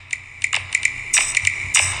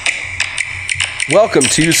Welcome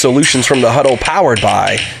to Solutions from the Huddle, powered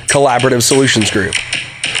by Collaborative Solutions Group.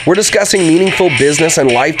 We're discussing meaningful business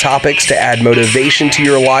and life topics to add motivation to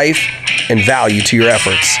your life and value to your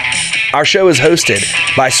efforts. Our show is hosted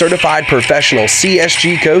by certified professional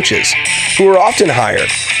CSG coaches who are often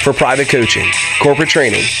hired for private coaching, corporate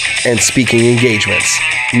training, and speaking engagements.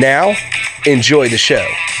 Now, enjoy the show.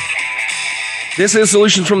 This is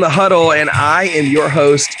Solutions from the Huddle, and I am your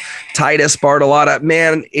host, Titus Bartolotta.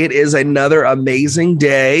 Man, it is another amazing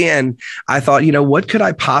day. And I thought, what could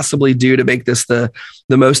I possibly do to make this the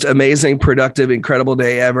most amazing, productive, incredible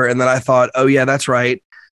day ever? And then I thought, oh yeah, that's right.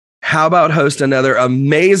 How about host another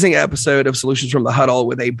amazing episode of Solutions from the Huddle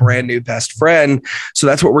with a brand new best friend? So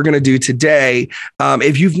that's what we're going to do today.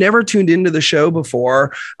 If you've never tuned into the show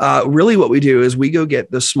before, really what we do is we go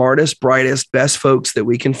get the smartest, brightest, best folks that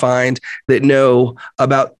we can find that know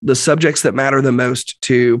about the subjects that matter the most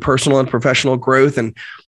to personal and professional growth.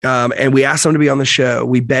 And we ask them to be on the show.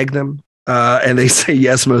 We beg them. And they say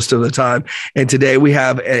yes most of the time. And today we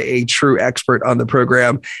have a true expert on the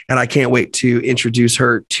program, and I can't wait to introduce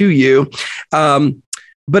her to you.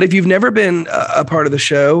 But if you've never been a part of the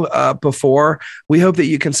show before, we hope that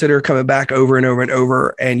you consider coming back over and over and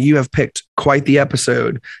over, and you have picked quite the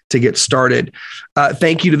episode to get started.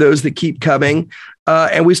 Thank you to those that keep coming.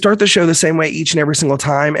 And we start the show the same way each and every single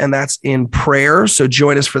time, and that's in prayer. So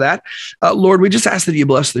join us for that. Lord, we just ask that you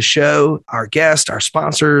bless the show, our guests, our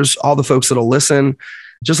sponsors, all the folks that'll listen.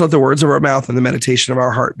 Just let the words of our mouth and the meditation of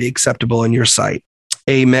our heart be acceptable in your sight.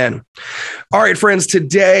 Amen. All right, friends,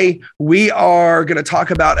 today we are going to talk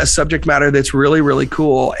about a subject matter that's really, really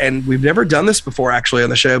cool. And we've never done this before actually on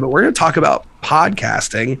the show, but we're going to talk about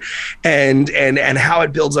podcasting and how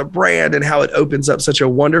it builds a brand and how it opens up such a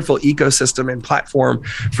wonderful ecosystem and platform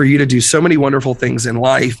for you to do so many wonderful things in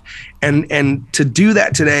life. And to do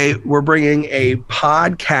that today, we're bringing a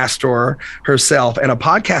podcaster herself and a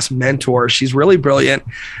podcast mentor. She's really brilliant.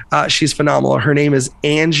 She's phenomenal. Her name is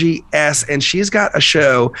Angie S. And she's got a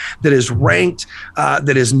show that is ranked,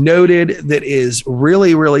 that is noted, that is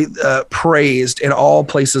really, really praised in all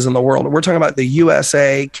places in the world. We're talking about the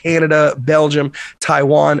USA, Canada, Belgium,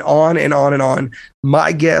 Taiwan, on and on and on.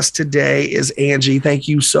 My guest today is Angie. Thank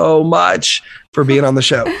you so much for being on the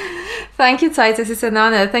show. Thank you, Titus. It's an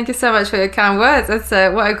honor. Thank you so much for your kind words. That's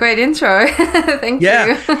what a great intro. Thank you.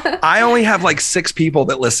 I only have like 6 people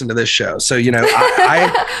that listen to this show. So, we love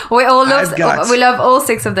all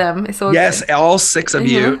 6 of them. It's all yes, good. All 6 of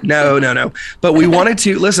you. No. But we wanted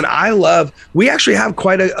to listen. We actually have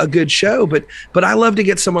quite a good show, but I love to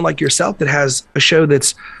get someone like yourself that has a show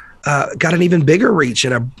that's got an even bigger reach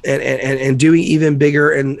and doing even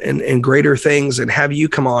bigger and greater things, and have you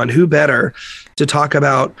come on. Who better to talk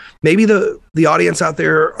about? Maybe the audience out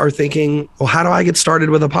there are thinking, well, how do I get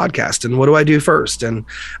started with a podcast, and what do I do first? And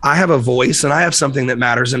I have a voice and I have something that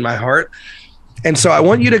matters in my heart. And so I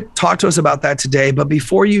want you to talk to us about that today. But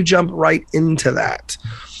before you jump right into that,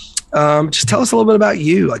 just tell us a little bit about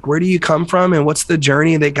you. Like, where do you come from, and what's the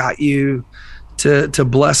journey that got you to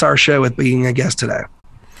bless our show with being a guest today?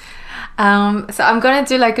 So I'm going to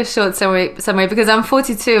do like a short summary because I'm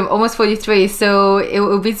 42, I'm almost 43, so it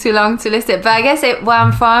would be too long to list it. But I guess where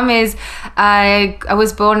I'm from is I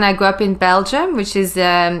was born and I grew up in Belgium, which is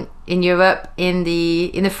in Europe, in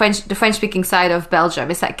the French speaking side of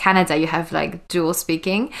Belgium. It's like Canada, you have like dual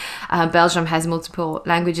speaking. Belgium has multiple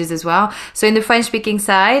languages as well. So in the French speaking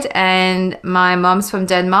side, and my mom's from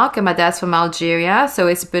Denmark and my dad's from Algeria, so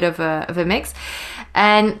it's a bit of a mix.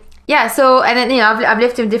 And yeah, so, and then, I've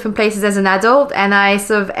lived in different places as an adult, and I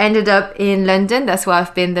sort of ended up in London. That's where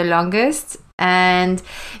I've been the longest. And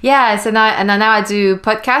yeah, so now I do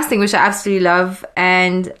podcasting, which I absolutely love.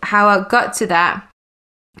 And how I got to that,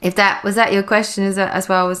 was that your question as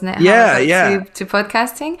well, wasn't it? Yeah. To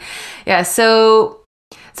podcasting. Yeah. So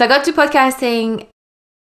I got to podcasting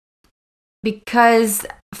because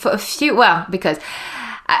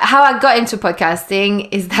how I got into podcasting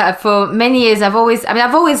is that for many years, I've always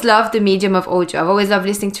loved the medium of audio. I've always loved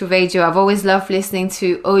listening to radio. I've always loved listening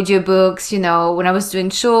to audiobooks, when I was doing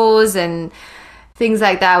chores and things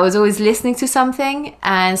like that. I was always listening to something.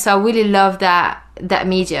 And so I really loved that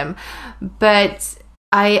medium. But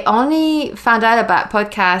I only found out about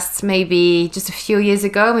podcasts maybe just a few years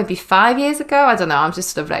ago, maybe 5 years ago. I don't know. I'm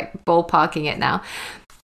just sort of like ballparking it now.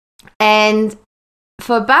 And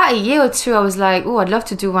for about a year or two, I was like, oh, I'd love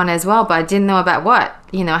to do one as well, but I didn't know about what.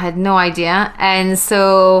 I had no idea. And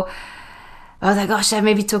so I was like, oh, should I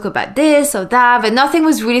maybe talk about this or that? But nothing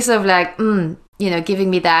was really sort of like, giving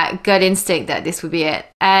me that gut instinct that this would be it.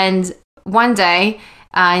 And one day,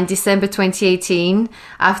 in December 2018,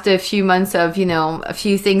 after a few months of, a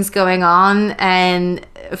few things going on and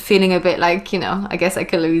feeling a bit like, I guess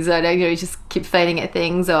like a loser. You just keep failing at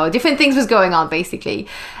things, or different things was going on basically.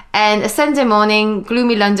 And a Sunday morning,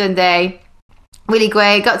 gloomy London day, really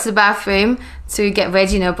great. Got to the bathroom to get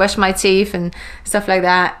ready, brush my teeth and stuff like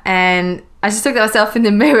that. And I just looked at myself in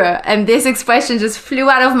the mirror, and this expression just flew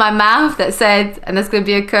out of my mouth that said, and that's going to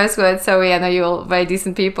be a curse word, sorry, I know you're all very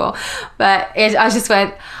decent people, but I just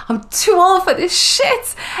went, I'm too old for this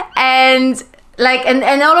shit. And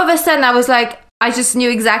and all of a sudden I was like, I just knew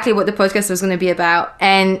exactly what the podcast was going to be about.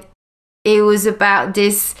 And it was about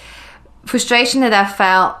this frustration that I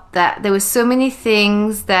felt that there were so many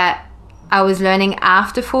things that I was learning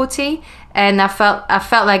after 40, and I felt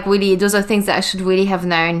like really those are things that I should really have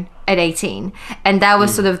known at 18. And that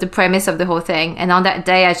was sort of the premise of the whole thing. And on that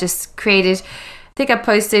day I just created, I think I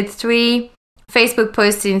posted 3 Facebook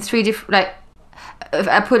posts in 3 different,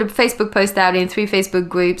 I put a Facebook post out in 3 Facebook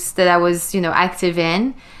groups that I was, active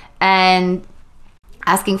in, and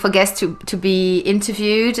asking for guests to be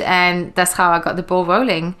interviewed. And that's how I got the ball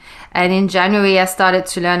rolling. And in January I started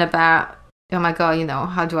to learn about, oh my God,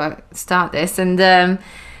 how do I start this? And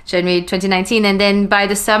January 2019. And then by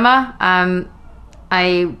the summer,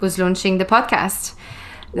 I was launching the podcast.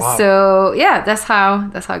 Wow. So yeah, that's how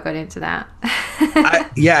I got into that.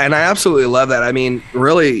 And I absolutely love that. I mean,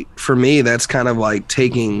 really, for me, that's kind of like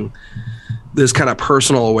taking this kind of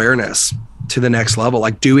personal awareness to the next level,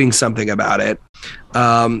 like doing something about it.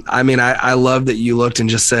 I mean, I love that you looked and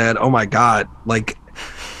just said, oh my God, like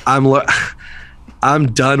I'm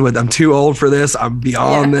done with, I'm too old for this. I'm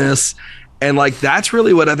beyond this. And like, that's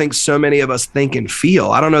really what I think so many of us think and feel.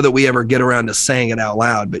 I don't know that we ever get around to saying it out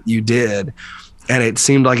loud, but you did. And it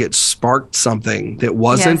seemed like it sparked something that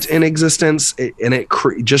wasn't in existence.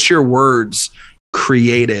 Just your words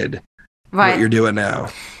created what you're doing now.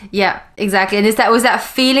 Yeah, exactly. And was that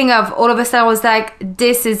feeling of all of a sudden I was like,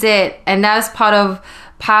 this is it. And that's part of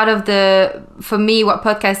for me, what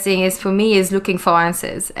podcasting is for me is looking for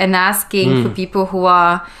answers and asking for people who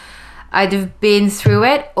are either been through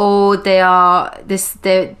it, or they're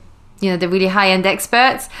really high-end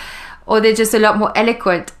experts, or they're just a lot more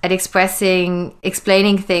eloquent at explaining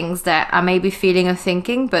things that I may be feeling or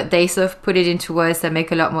thinking, but they sort of put it into words that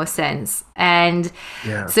make a lot more sense. And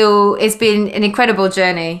so it's been an incredible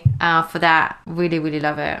journey for that. Really, really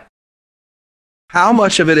love it. How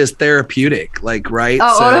much of it is therapeutic? Right?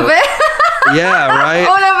 Oh, all of it? Yeah, right?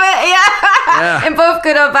 All of it, yeah. And both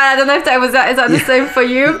good or bad. I don't know if is that the same for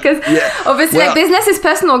you? Because obviously business is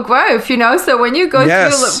personal growth, So when you go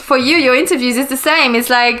through, for you, your interviews, it's the same. It's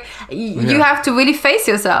like you have to really face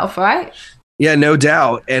yourself, right? Yeah, no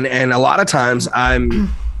doubt. And a lot of times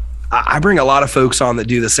I bring a lot of folks on that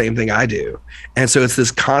do the same thing I do. And so it's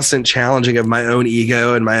this constant challenging of my own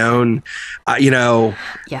ego and my own,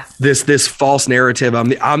 this false narrative. I'm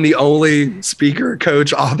the only speaker,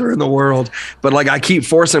 coach, author in the world. But I keep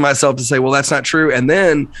forcing myself to say, well, that's not true. And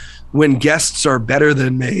then when guests are better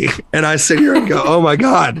than me and I sit here and go, oh my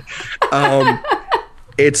God,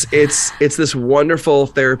 it's this wonderful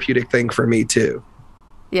therapeutic thing for me too.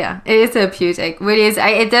 Yeah, it is therapeutic. It really is.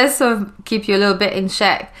 It does sort of keep you a little bit in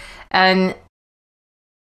check. And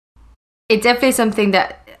it's definitely something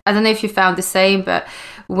that, I don't know if you found the same, but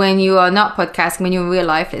when you are not podcasting, when you're in real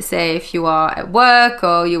life, let's say if you are at work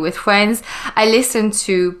or you're with friends, I listen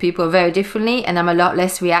to people very differently and I'm a lot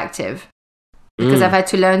less reactive because I've had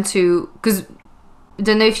to learn because I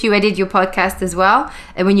don't know if you edit your podcast as well,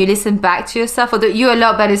 and when you listen back to yourself, although you're a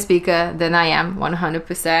lot better speaker than I am,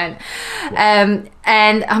 100%. And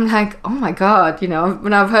I'm like, oh my God,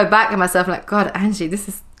 when I've heard back of myself, I'm like, God, Angie, this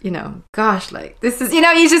is, gosh, this is, you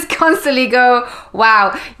just constantly go,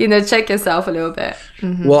 wow, check yourself a little bit.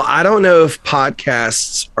 Mm-hmm. Well, I don't know if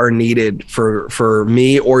podcasts are needed for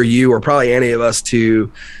me or you or probably any of us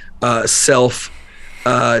to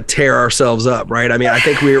tear ourselves up, right? I mean, I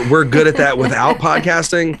think we're good at that without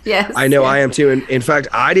podcasting. Yes, I know I am too. And in fact,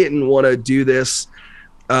 I didn't want to do this.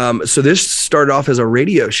 So this started off as a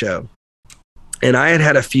radio show, and I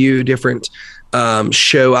had a few different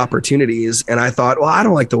show opportunities, and I thought, well, I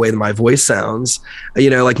don't like the way that my voice sounds.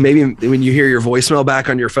 Maybe when you hear your voicemail back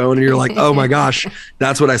on your phone and you're like, oh my gosh,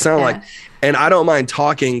 that's what I sound like. And I don't mind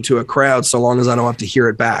talking to a crowd so long as I don't have to hear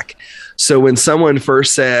it back. So when someone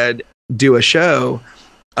first said, do a show,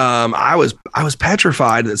 I was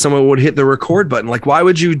petrified that someone would hit the record button. Why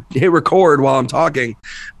would you hit record while I'm talking?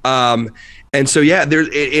 And so,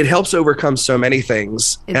 it helps overcome so many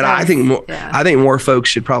things. I think more folks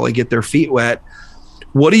should probably get their feet wet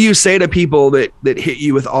What do you say to people that hit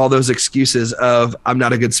you with all those excuses of, I'm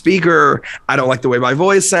not a good speaker, I don't like the way my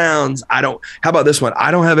voice sounds, how about this one,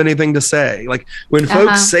 I don't have anything to say? Like when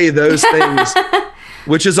folks say those things,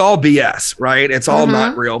 which is all BS, right? It's all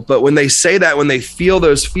not real. But when they say that, when they feel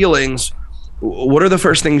those feelings, what are the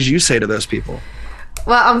first things you say to those people?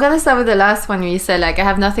 Well, I'm going to start with the last one where you said, like, I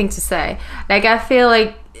have nothing to say. Like, I feel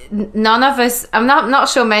like none of us, I'm not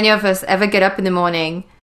sure many of us ever get up in the morning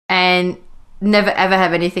and never ever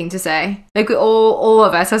have anything to say. Like we all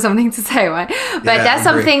of us have something to say, right? But that's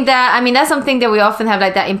something that we often have,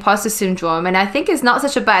 like that imposter syndrome, and I think it's not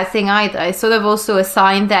such a bad thing either. It's sort of also a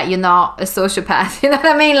sign that you're not a sociopath. You know what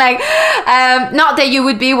I mean? Like not that you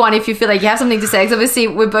would be one if you feel like you have something to say, because obviously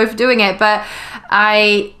we're both doing it, but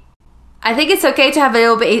I think it's okay to have a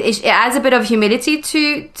little bit, it adds a bit of humility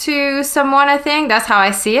to someone. I think that's how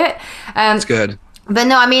I see it. That's good. But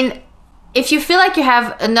no, I mean, if you feel like you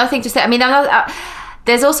have nothing to say, I mean,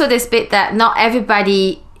 there's also this bit that not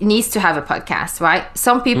everybody needs to have a podcast, right?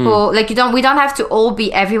 Some people, like we don't have to all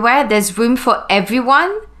be everywhere. There's room for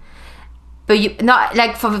everyone. But you not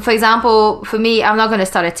like, for example, for me, I'm not going to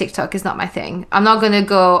start a TikTok. It's not my thing. I'm not going to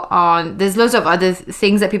go on, there's loads of other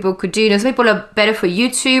things that people could do. You know, some people are better for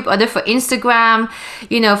YouTube, other for Instagram.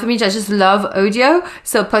 You know, for me, I just love audio.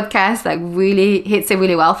 So podcast like really hits it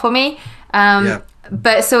really well for me.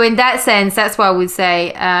 But so in that sense, that's what I would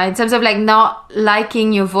say. In terms of like not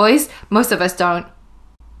liking your voice, most of us don't.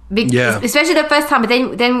 Especially the first time, but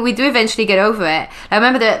then we do eventually get over it. I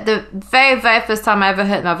remember the very, very first time I ever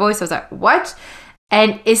heard my voice, I was like, what?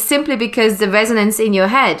 And it's simply because the resonance in your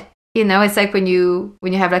head, you know, it's like when you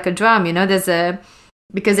have like a drum, you know,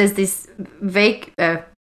 because there's this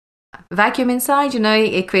vacuum inside, you know,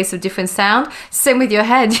 it creates a different sound. Same with your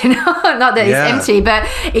head, you know, not that it's empty, but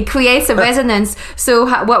it creates a resonance. So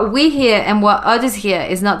what we hear and what others hear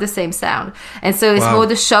is not the same sound, and so it's more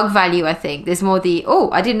the shock value. I think there's more the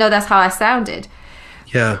I didn't know that's how I sounded.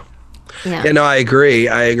 Yeah, no, I agree.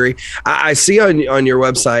 I see on your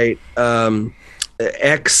website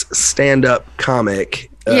ex stand-up comic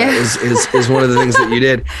is one of the things that you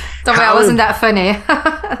did. Don't worry, I wasn't that funny.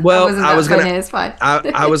 Well, it's fine.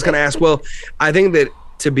 I was going to ask, well, I think that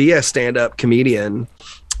to be a stand-up comedian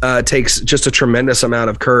takes just a tremendous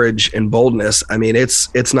amount of courage and boldness. I mean,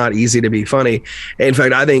 it's not easy to be funny. In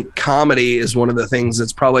fact, I think comedy is one of the things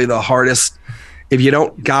that's probably the hardest. If you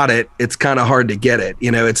don't got it, it's kind of hard to get it.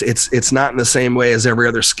 You know, it's not in the same way as every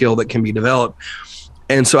other skill that can be developed.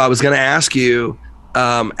 And so I was going to ask you,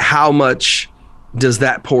 how much does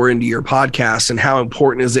that pour into your podcast, and how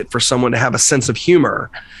important is it for someone to have a sense of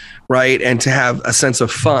humor, right? And to have a sense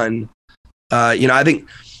of fun. You know, I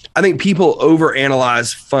think people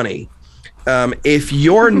overanalyze funny. If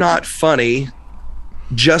you're not funny,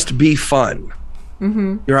 just be fun,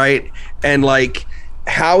 right? And like,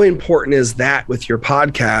 how important is that with your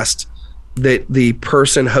podcast, that the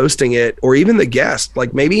person hosting it, or even the guest,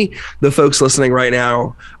 like maybe the folks listening right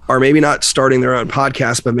now are maybe not starting their own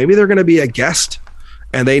podcast, but maybe they're going to be a guest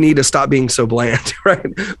and they need to stop being so bland, right?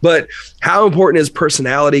 But how important is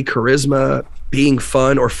personality, charisma, being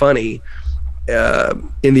fun or funny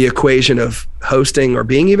in the equation of hosting or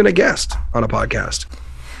being even a guest on a podcast?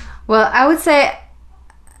 Well, I would say,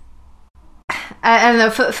 I don't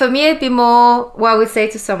know, for me, it'd be more, what I would say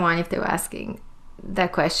to someone if they were asking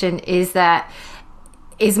that question is that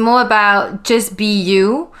it's more about just be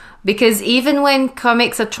you. Because even when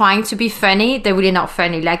comics are trying to be funny, they're really not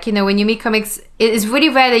funny. Like, you know, when you meet comics, it is really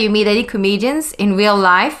rare that you meet any comedians in real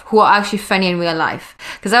life who are actually funny in real life.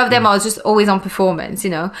 Because all of them are just always on performance,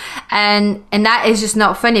 you know. And that is just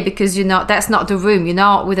not funny, because that's not the room. You're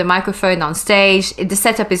not with a microphone on stage. The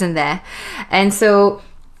setup isn't there. And so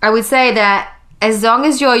I would say that as long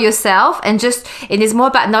as you're yourself, and it is more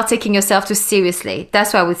about not taking yourself too seriously.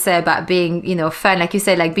 That's what I would say about being, you know, fun. Like you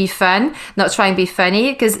said, like be fun, not try and be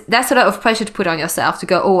funny, because that's a lot of pressure to put on yourself to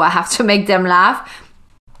go, I have to make them laugh.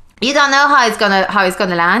 You don't know how it's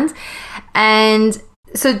gonna land. And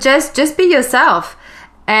so just be yourself.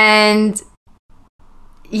 And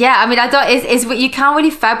yeah, I mean, I don't, it's you can't really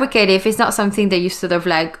fabricate it if it's not something that you've sort of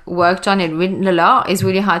like worked on and written a lot. It's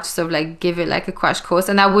really hard to sort of like give it like a crash course.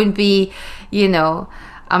 And I wouldn't be, you know,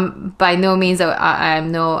 by no means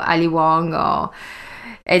I'm no Ali Wong or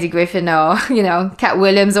Eddie Griffin or, you know, Cat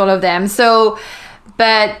Williams, all of them. So,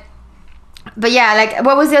 but yeah, like,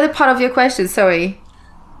 what was the other part of your question? Sorry.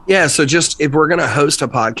 Yeah. So just, if we're going to host a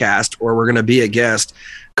podcast or we're going to be a guest,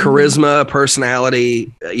 charisma,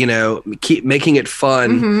 personality, you know, keep making it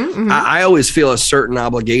fun. I always feel a certain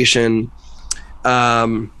obligation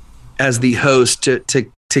as the host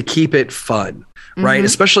to keep it fun, right?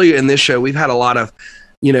 Especially in this show, we've had a lot of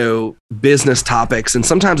business topics, and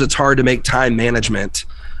sometimes it's hard to make time management,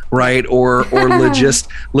 right? Or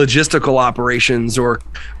logistical operations or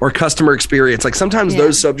customer experience. Like sometimes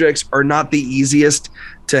those subjects are not the easiest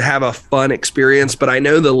to have a fun experience, but I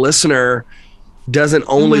know the listener doesn't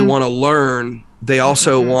only want to learn, they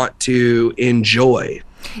also want to enjoy.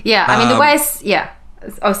 Yeah. I mean, the way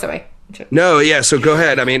oh, sorry. No, yeah. So go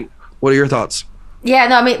ahead. I mean, what are your thoughts? Yeah,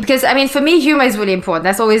 no, because for me, humor is really important.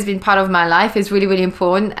 That's always been part of my life. It's really, really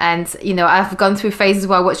important. And, I've gone through phases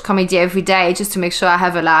where I watch comedy every day just to make sure I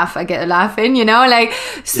have a laugh. I get a laugh in,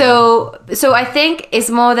 so I think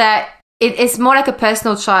it's more that it's more like a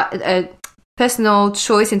personal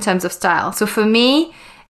choice in terms of style. So for me,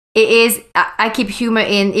 it is, I keep humor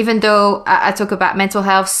in, even though I talk about mental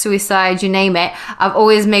health, suicide, you name it, I've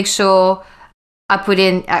always make sure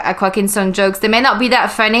I crack in some jokes. They may not be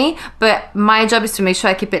that funny, but my job is to make sure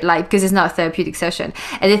I keep it light because it's not a therapeutic session.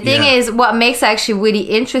 And the thing is, what makes it actually really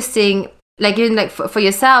interesting, like even like for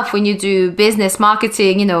yourself, when you do business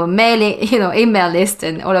marketing, mailing, email list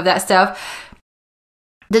and all of that stuff,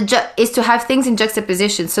 is to have things in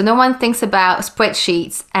juxtaposition. So no one thinks about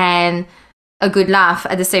spreadsheets and a good laugh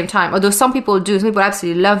at the same time, although some people do. Some people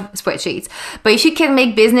absolutely love spreadsheets. But if you can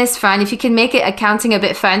make business fun, if you can make it accounting a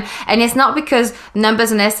bit fun, and it's not because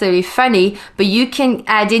numbers are necessarily funny, but you can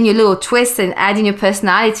add in your little twists and add in your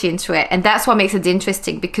personality into it, and that's what makes it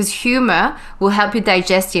interesting, because humor will help you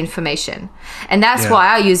digest the information. And that's why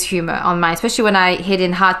I use humor on mine, especially when I hit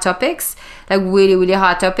in hard topics, like really, really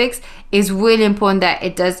hard topics. It's really important that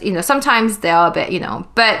it does, sometimes they are a bit,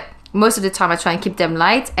 but most of the time I try and keep them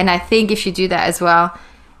light. And I think if you do that as well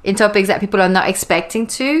in topics that people are not expecting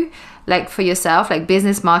to, like for yourself, like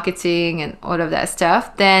business marketing and all of that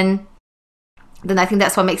stuff, then I think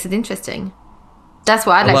that's what makes it interesting. That's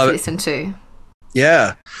what I'd like to listen to.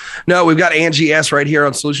 Yeah. No, we've got Angie S. right here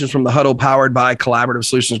on Solutions from the Huddle, powered by Collaborative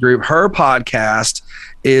Solutions Group. Her podcast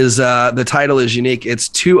is, the title is unique. It's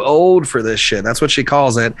Too Old for This Shit. That's what she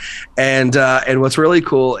calls it. And what's really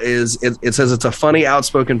cool is it says it's a funny,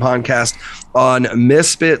 outspoken podcast on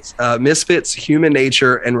misfits, human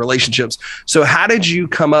nature, and relationships. So how did you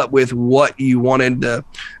come up with what you wanted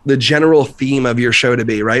the general theme of your show to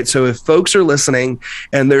be, right? So if folks are listening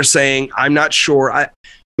and they're saying, I'm not sure,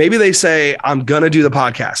 maybe they say, I'm going to do the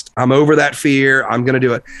podcast. I'm over that fear. I'm going to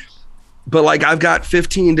do it. But like, I've got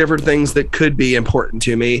 15 different things that could be important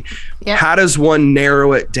to me. Yep. How does one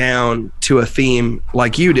narrow it down to a theme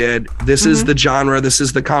like you did? This is the genre. This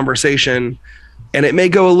is the conversation. And it may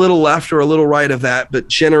go a little left or a little right of that. But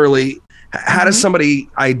generally, how does somebody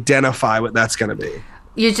identify what that's going to be?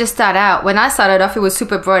 You just start out. When I started off, it was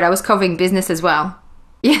super broad. I was covering business as well.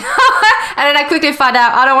 And then I quickly found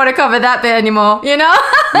out I don't want to cover that bit anymore,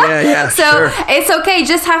 Yeah. So it's okay.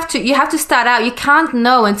 You have to start out. You can't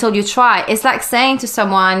know until you try. It's like saying to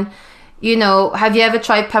someone, have you ever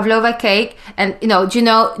tried pavlova cake? And do you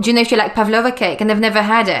know if you like pavlova cake? And they've never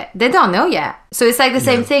had it. They don't know yet. So it's like the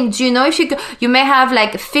same thing. Do you know if you may have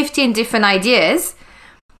like 15 different ideas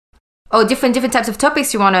or different types of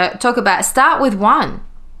topics you want to talk about. Start with one.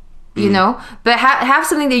 But have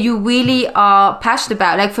something that you really are passionate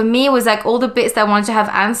about. Like for me, it was like all the bits that I wanted to have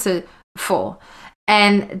answer for.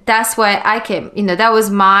 And that's where I came, that was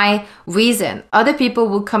my reason. Other people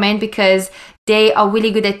will come in because they are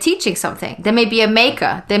really good at teaching something. They may be a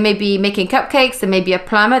maker. They may be making cupcakes. They may be a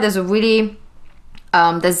plumber. There's a really,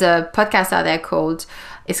 there's a podcast out there called,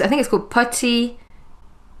 I think it's called Potty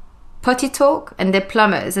Talk, and they're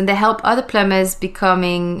plumbers, and they help other plumbers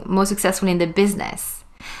becoming more successful in their business.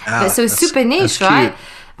 So it's super niche, right?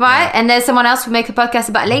 Right. Yeah. And there's someone else who makes a podcast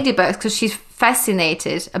about ladybirds because she's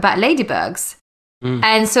fascinated about ladybirgs.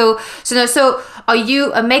 And so are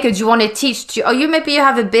you a maker? Do you want to teach? Maybe you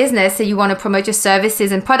have a business and you want to promote your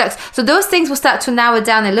services and products. So those things will start to narrow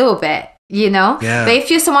down a little bit, Yeah. But if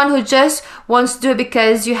you're someone who just wants to do it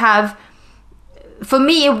because you have, for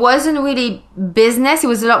me, it wasn't really business. It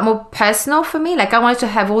was a lot more personal for me. Like I wanted to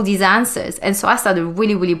have all these answers. And so I started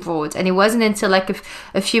really, really broad. And it wasn't until like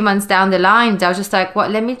a few months down the line that I was just like,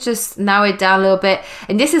 let me just narrow it down a little bit.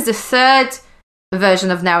 And this is the third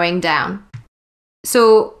version of narrowing down.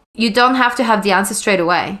 So you don't have to have the answer straight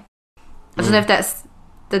away. I don't know if that's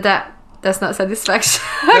not satisfaction.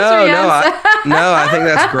 No, I think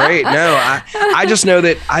that's great. No, I just know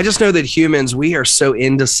that humans, we are so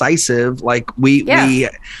indecisive. Like we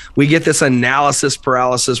get this analysis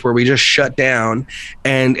paralysis where we just shut down.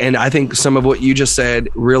 And I think some of what you just said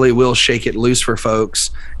really will shake it loose for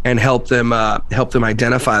folks and help them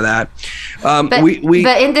identify that.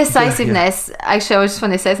 But indecisiveness, actually, I just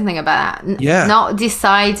want to say something about that. Not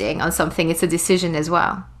deciding on something, it's a decision as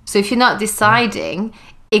well. So if you're not deciding,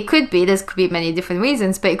 it could be, there could be many different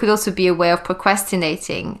reasons, but it could also be a way of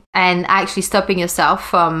procrastinating and actually stopping yourself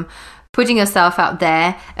from putting yourself out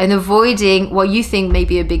there and avoiding what you think may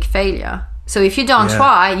be a big failure. So if you don't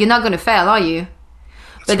try, you're not going to fail, are you?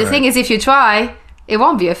 But the thing is, if you try, it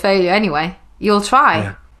won't be a failure anyway. You'll try.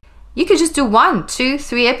 Yeah. You could just do 1, 2,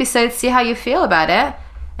 3 episodes, see how you feel about it,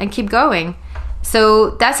 and keep going.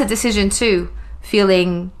 So that's a decision too,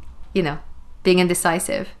 feeling, being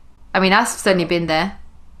indecisive. I mean, I've certainly been there.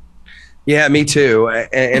 Yeah, me too.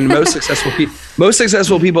 And most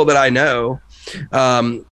successful people that I know,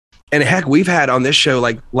 and heck, we've had on this show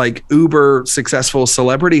like uber successful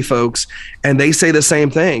celebrity folks, and they say the same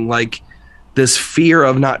thing. Like this fear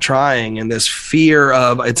of not trying and this fear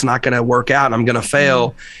of it's not going to work out, I'm going to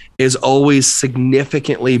fail, is always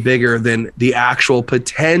significantly bigger than the actual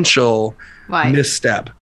potential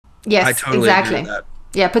misstep. Yes, I totally exactly. agree with that.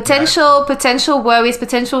 Yeah, potential worries,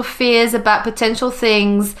 potential fears about potential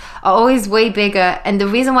things are always way bigger. And the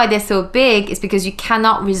reason why they're so big is because you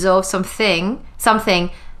cannot resolve something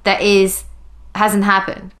that hasn't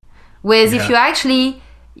happened. Whereas if you actually,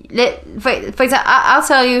 for example, I'll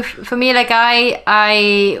tell you, for me, like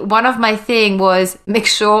I one of my thing was make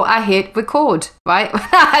sure I hit record, right? I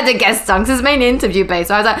had a guest song, so it's mainly interview based.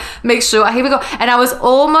 So I was like, make sure I hit record. And I was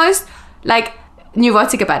almost like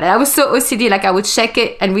neurotic about it. I was so OCD, like I would check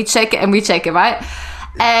it and recheck it and recheck it, right?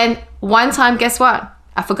 And one time, guess what?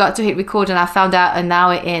 I forgot to hit record and I found out an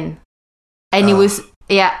hour in. And it was,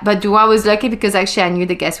 but I was lucky because actually I knew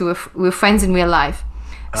the guest. We were friends in real life.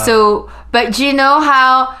 So, but do you know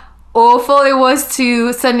how awful it was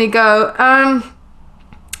to suddenly go,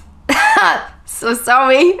 so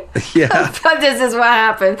sorry. Yeah. But this is what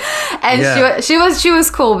happened. And she was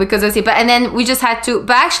cool because and then we just had to,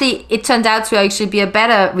 but actually it turned out to actually be a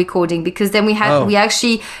better recording because then we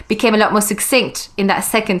actually became a lot more succinct in that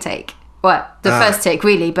second take. Well, the first take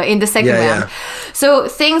really, but in the second round. So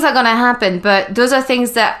things are going to happen, but those are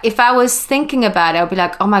things that if I was thinking about it, I'll be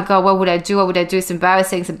like, oh my God, what would I do? What would I do? It's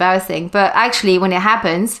embarrassing. But actually when it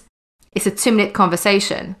happens, it's a 2-minute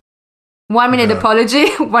conversation. 1 minute apology,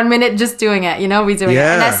 1 minute just doing it, redoing it.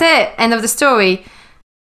 And that's it. End of the story.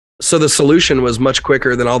 So the solution was much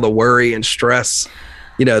quicker than all the worry and stress,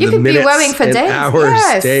 you the could minutes be worrying for and days.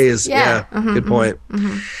 hours, days. Yeah. Mm-hmm, good point.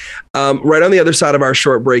 Right on the other side of our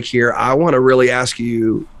short break here, I want to really ask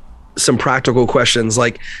you some practical questions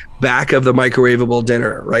like back of the microwavable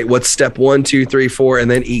dinner, right? What's step 1, 2, 3, 4, and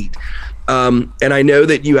then eat. And I know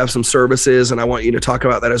that you have some services, and I want you to talk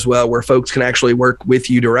about that as well, where folks can actually work with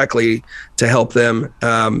you directly to help them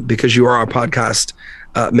because you are our podcast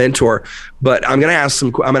mentor. But I'm going to ask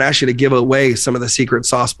you to give away some of the secret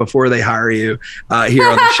sauce before they hire you here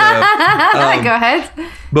on the show. Go ahead.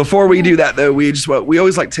 Before we do that, though, we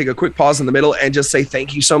always like to take a quick pause in the middle and just say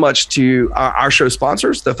thank you so much to our show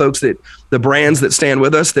sponsors, the brands that stand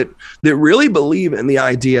with us, that really believe in the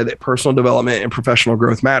idea that personal development and professional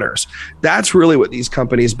growth matters. That's really what these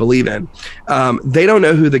companies believe in. They don't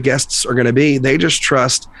know who the guests are going to be. They just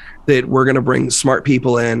trust that we're going to bring smart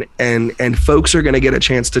people in and folks are going to get a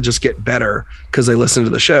chance to just get better because they listen to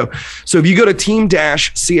the show. So if you go to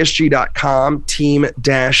team-csg.com,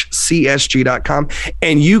 team-csg.com,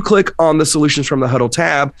 and you click on the Solutions from the Huddle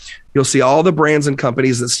tab, you'll see all the brands and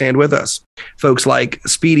companies that stand with us. Folks like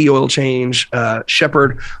Speedy Oil Change,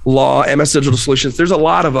 Shepherd Law, MS Digital Solutions. There's a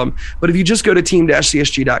lot of them. But if you just go to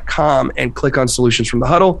team-csg.com and click on Solutions from the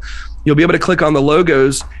Huddle, you'll be able to click on the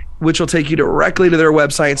logos, which will take you directly to their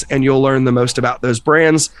websites, and you'll learn the most about those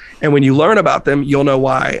brands. And when you learn about them, you'll know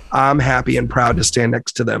why I'm happy and proud to stand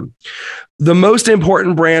next to them. The most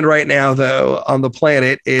important brand right now, though, on the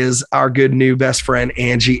planet is our good new best friend,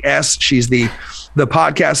 Angie S. She's the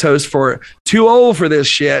podcast host for Too Old for This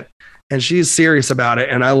Shit. And she's serious about it,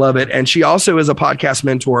 and I love it. And she also is a podcast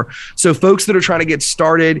mentor. So folks that are trying to get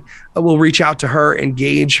started will reach out to her,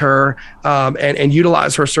 engage her, and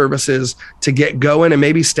utilize her services to get going and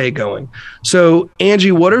maybe stay going. So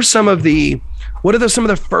Angie, what are some of the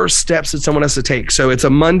first steps that someone has to take? So it's a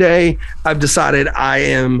Monday. I've decided I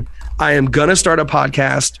am gonna start a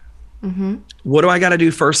podcast. Mm-hmm. What do I got to do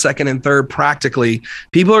first, second, and third practically?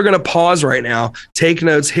 People are going to pause right now, take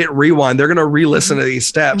notes, hit rewind. They're going to re-listen to these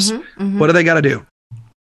steps. Mm-hmm, mm-hmm. What do they got to do?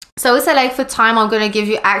 So it's like for time, I'm going to give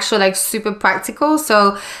you actual like super practical.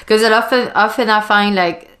 So because often I find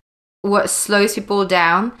like what slows people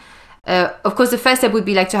down. Of course, the first step would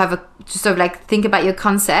be like to sort of like think about your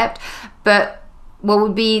concept. But what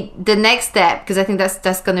would be the next step? Because I think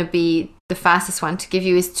that's going to be the fastest one to give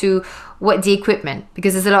you is to what the equipment,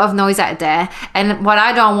 because there's a lot of noise out there, and what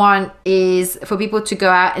I don't want is for people to go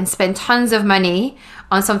out and spend tons of money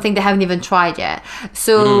on something they haven't even tried yet.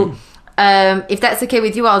 So if that's okay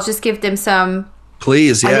with you, I'll just give them some.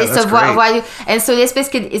 Please, yeah, that's great. And so this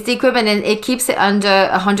basically is the equipment, and it keeps it under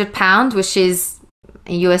 £100, which is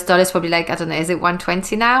in US dollars probably like, I don't know, is it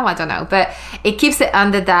 120 now? I don't know, but it keeps it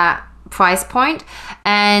under that price point.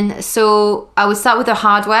 And so I would start with the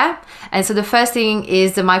hardware. And so the first thing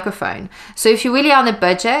is the microphone. So if you're really on a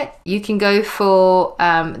budget, you can go for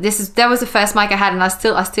that was the first mic I had, and I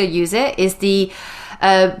still use it, is the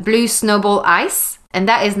Blue Snowball Ice, and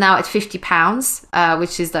that is now at £50,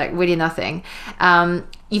 which is like really nothing.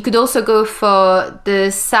 You could also go for the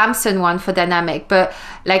Samson one for dynamic, but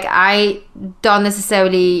like I don't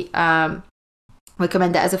necessarily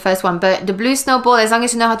recommend that as a first one. But the Blue Snowball, as long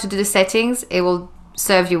as you know how to do the settings, it will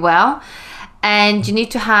serve you well. And you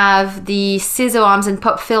need to have the scissor arms and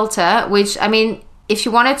pop filter, which, I mean, if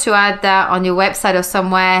you wanted to add that on your website or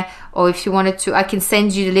somewhere, or if you wanted to, I can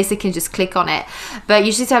send you the list, you can just click on it. But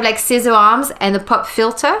you just have like scissor arms and a pop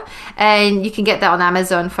filter, and you can get that on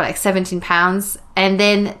Amazon for like £17. And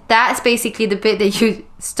then that's basically the bit that you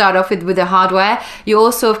start off with the hardware. You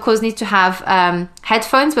also, of course, need to have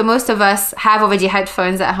headphones, but most of us have already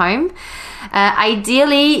headphones at home.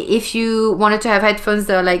 Ideally, if you wanted to have headphones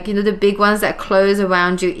that are like, you know, the big ones that close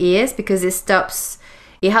around your ears, because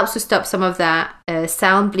it helps to stop some of that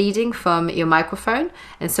sound bleeding from your microphone,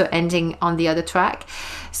 and so ending on the other track.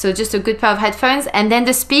 So just a good pair of headphones. And then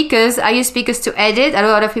the speakers, I use speakers to edit. A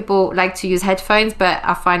lot of people like to use headphones, but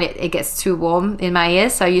I find it gets too warm in my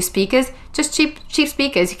ears, so I use speakers. Just cheap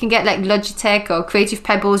speakers. You can get like Logitech or Creative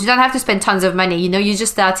Pebbles. You don't have to spend tons of money, you know, you're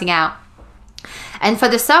just starting out. And for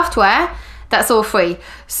the software, that's all free.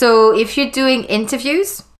 So if you're doing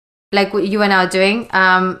interviews, like what you and I are doing,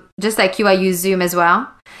 just like you, I use Zoom as well.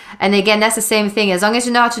 And again, that's the same thing. As long as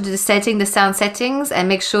you know how to do the sound settings, and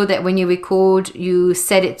make sure that when you record, you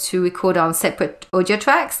set it to record on separate audio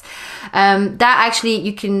tracks. That actually,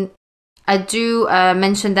 you can, I do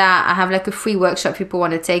mention that I have like a free workshop, people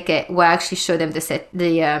want to take it, where I actually show them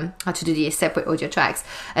how to do the separate audio tracks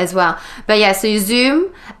as well. But yeah, so you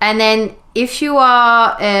Zoom, and then if you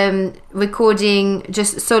are recording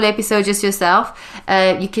just solo episode, just yourself,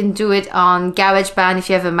 you can do it on GarageBand if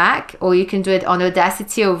you have a Mac, or you can do it on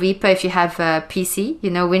Audacity or Reaper if you have a PC, you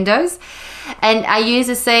know, Windows. And I use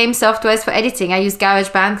the same softwares for editing. I use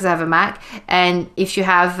GarageBand because I have a Mac, and if you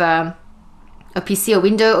have a PC or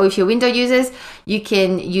Windows, or if you're Windows users, you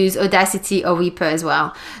can use Audacity or Reaper as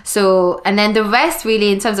well. So, and then the rest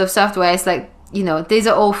really in terms of software is like, you know, these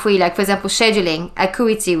are all free. Like for example, scheduling,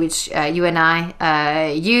 Acuity, which you and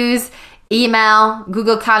I use, email,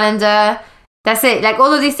 Google Calendar. That's it. Like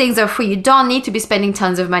all of these things are free. You don't need to be spending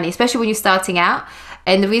tons of money, especially when you're starting out.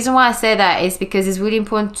 And the reason why I say that is because it's really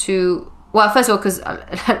important to, well, first of all, because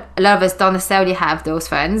a lot of us don't necessarily have those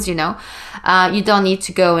funds, you know. You don't need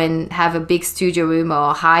to go and have a big studio room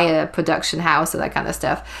or hire a production house or that kind of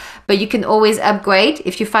stuff. But you can always upgrade.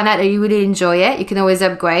 If you find out that you really enjoy it, you can always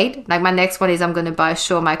upgrade. Like my next one is I'm going to buy a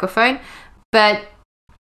Shure microphone. But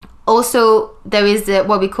also there is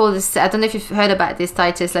what we call this, I don't know if you've heard about this,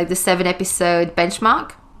 Titus, like the 7-episode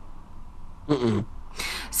benchmark. Mm-mm.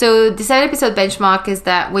 So the 7-episode benchmark is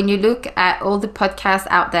that when you look at all the podcasts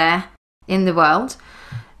out there in the world,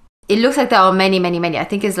 it looks like there are many, many, many. I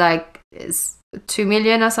think it's 2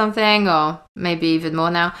 million or something, or maybe even more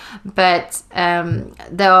now. But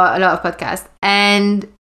there are a lot of podcasts, and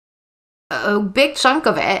a big chunk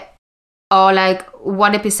of it are like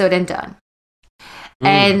one episode and done.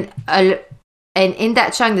 And in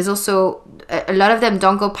that chunk, there's also a lot of them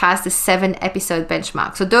don't go past the 7-episode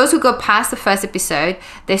benchmark. So those who go past the first episode,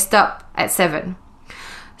 they stop at 7.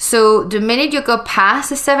 So the minute you go past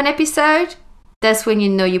the 7-episode, that's when you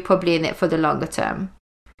know you're probably in it for the longer term.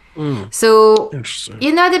 So,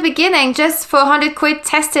 you know, at the beginning, just for 100 quid,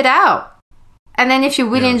 test it out. And then if you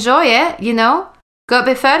really enjoy it, you know, go a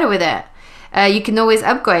bit further with it. You can always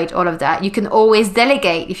upgrade all of that. You can always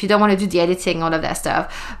delegate if you don't want to do the editing, all of that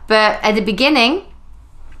stuff. But at the beginning,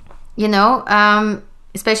 you know,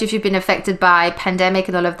 especially if you've been affected by pandemic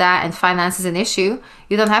and all of that, and finance is an issue,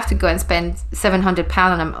 you don't have to go and spend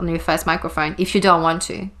 £700 on your first microphone if you don't want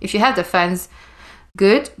to. If you have the funds,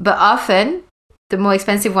 good. But often, the more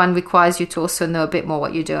expensive one requires you to also know a bit more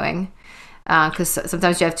what you're doing, because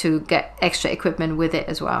sometimes you have to get extra equipment with it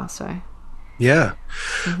as well. So, yeah.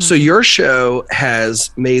 Mm-hmm. So your show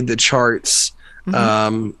has made the charts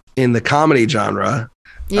in the comedy genre.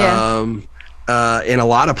 Yeah. In a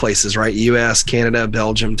lot of places, right? US, Canada,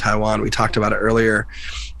 Belgium, Taiwan. We talked about it earlier.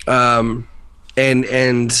 And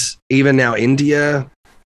even now India,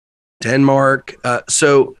 Denmark.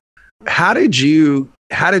 So how did your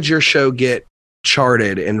show get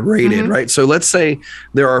charted and rated, right? So let's say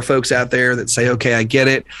there are folks out there that say, okay, I get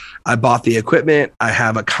it. I bought the equipment. I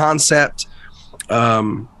have a concept.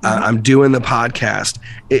 I'm doing the podcast.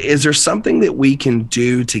 Is there something that we can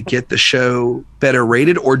do to get the show better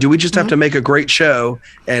rated, or do we just have to make a great show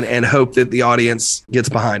and hope that the audience gets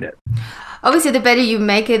behind it? Obviously, the better you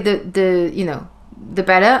make it, the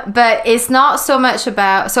better. But it's not so much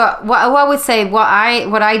about. So what I would say, what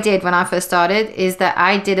I did when I first started is that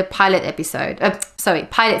I did a pilot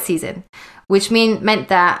season, which meant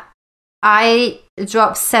that I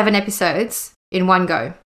dropped 7 episodes in one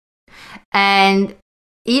go. And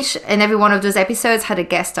each and every one of those episodes had a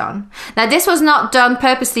guest on. Now, this was not done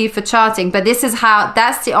purposely for charting, but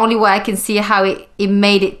that's the only way I can see how it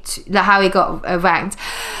made it, how it got ranked.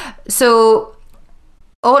 So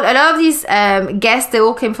a lot of these guests, they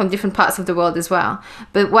all came from different parts of the world as well.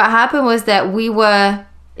 But what happened was that we were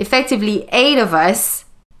effectively 8 of us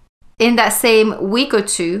in that same week or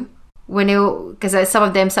two, because some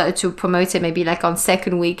of them started to promote it maybe like on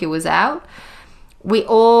second week it was out. We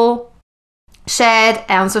all shared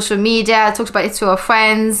on social media, talked about it to our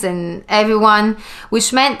friends and everyone,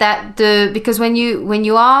 which meant that because when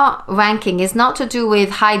you are ranking, it's not to do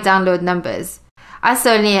with high download numbers. I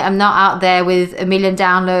certainly am not out there with 1 million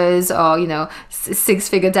downloads or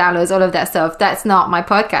 6-figure downloads, all of that stuff. That's not my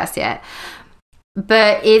podcast yet.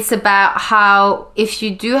 But it's about how if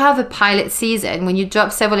you do have a pilot season, when you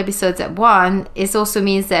drop several episodes at one, it also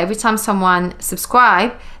means that every time someone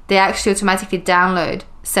subscribe, they actually automatically download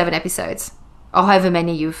 7 episodes or however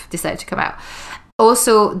many you've decided to come out.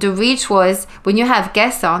 Also, the reach was, when you have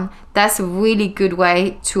guests on, that's a really good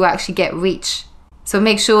way to actually get reach. So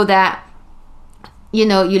make sure that, you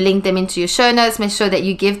link them into your show notes, make sure that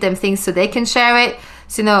you give them things so they can share it.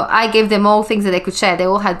 So, I gave them all things that they could share. They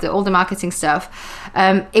all had all the marketing stuff.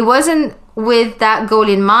 It wasn't with that goal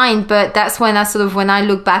in mind, but that's when when I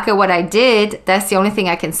look back at what I did, that's the only thing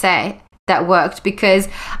I can say that worked, because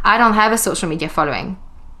I don't have a social media following.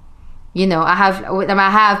 I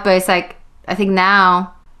have, but it's like, I think my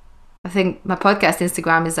podcast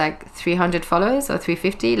Instagram is like 300 followers or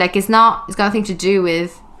 350. Like it's got nothing to do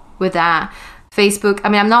with that. Facebook,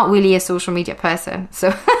 I'm not really a social media person, so.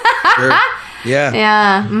 Sure.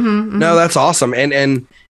 Yeah. No, that's awesome. And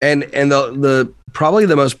the probably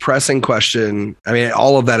the most pressing question,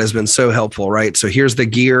 all of that has been so helpful, right? So here's the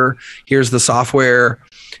gear, here's the software,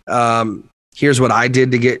 here's what I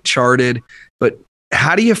did to get charted, but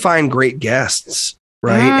how do you find great guests,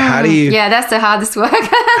 right? How do you? Yeah, that's the hardest work.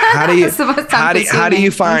 How do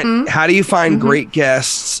you find great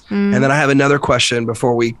guests? And then I have another question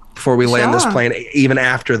before we land this plane, even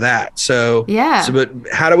after that. So but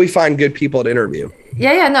how do we find good people to interview?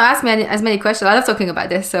 Yeah. No, ask me as many questions. I love talking about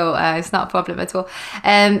this, so it's not a problem at all.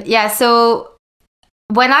 So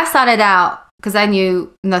when I started out, because I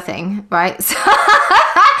knew nothing, right? So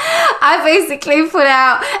I basically put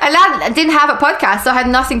out, and I didn't have a podcast, so I had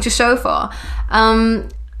nothing to show for.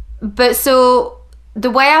 But so the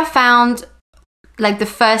way I found like the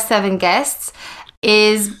first 7 guests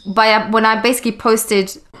is when I basically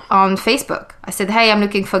posted on Facebook. I said, hey, I'm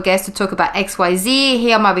looking for guests to talk about XYZ.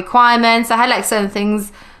 Here are my requirements. I had like certain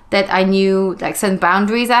things that I knew, like certain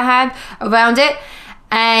boundaries I had around it.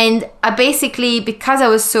 And I basically, because I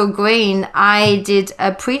was so green, I did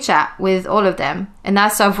a pre-chat with all of them. And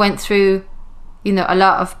that's how I went through, a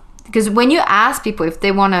lot of, because when you ask people if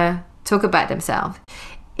they want to talk about themselves,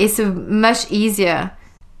 it's a much easier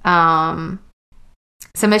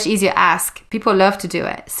ask. People love to do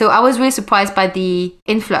it. So I was really surprised by the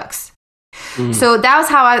influx. So that's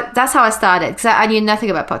how I started, because I knew nothing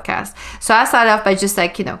about podcasts. So I started off by just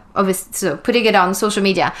like, obviously, so putting it on social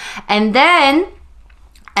media. And then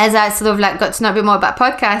as I got to know a bit more about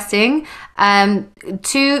podcasting,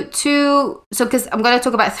 because I'm going to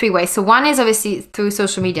talk about 3 ways. So one is obviously through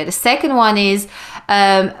social media. The second one is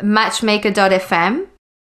matchmaker.fm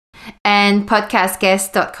and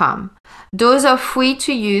podcastguest.com. Those are free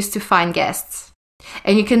to use to find guests.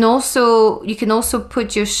 And you can also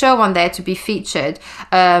put your show on there to be featured.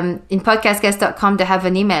 In podcastguest.com, they have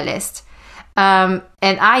an email list. And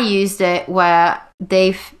I used it where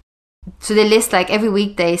they list, like every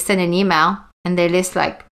week they send an email and they list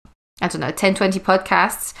like, 10, 20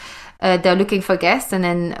 podcasts. They're looking for guests. And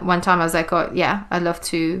then one time I was like, oh yeah, I'd love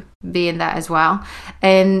to be in that as well.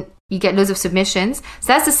 And you get loads of submissions.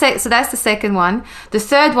 So that's the second one. The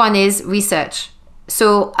third one is research.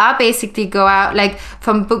 So I basically go out, like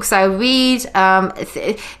from books I read,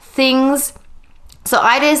 things. So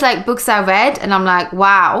ideas like books I read and I'm like,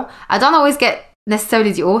 wow. I don't always get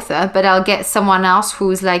necessarily the author, but I'll get someone else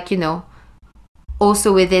who's like,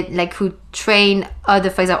 also with it, like who train other,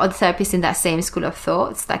 for example, other therapists in that same school of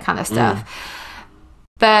thoughts, that kind of stuff.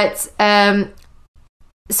 But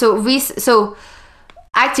so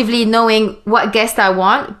actively knowing what guest I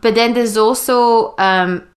want, but then there's also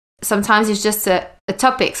sometimes it's just a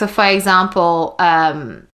topic. So for example,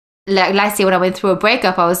 like last year when I went through a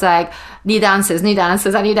breakup, I was like, need answers,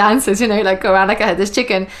 like go around like I had this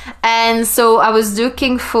chicken. And so I was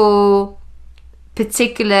looking for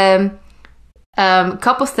particular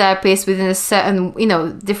couple therapists within a certain,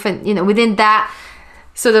 different, within that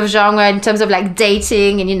sort of genre in terms of like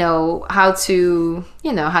dating and, how to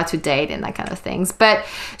date and that kind of things. But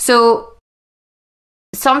so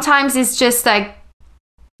sometimes it's just like,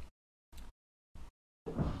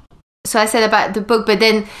 so I said about the book, but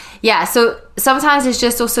then, so sometimes it's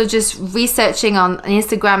just also just researching on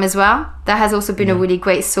Instagram as well. That has also been a really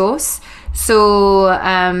great source. So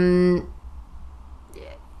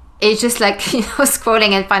it's just like,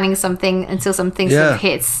 scrolling and finding something until something sort of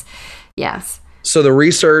hits. Yes. So the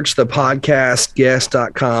research, the podcast,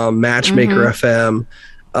 guest.com, Matchmaker FM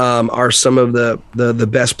are some of the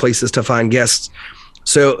best places to find guests.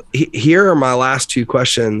 So here are my last two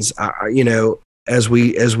questions. As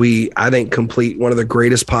we I think complete one of the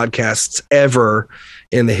greatest podcasts ever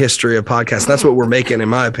in the history of podcasts. That's what we're making, in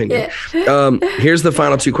my opinion. Here's the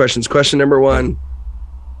final two questions. Question number one: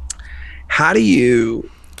 How do you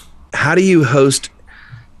host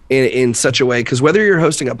in such a way? Because whether you're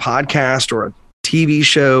hosting a podcast or a TV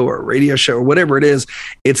show or a radio show or whatever it is,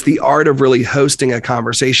 it's the art of really hosting a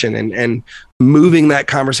conversation and moving that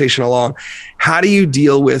conversation along. How do you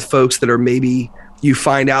deal with folks that are maybe you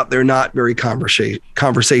find out they're not very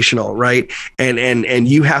conversational, right? And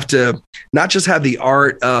you have to not just have the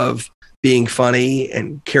art of being funny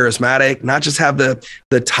and charismatic, not just have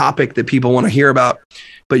the topic that people want to hear about,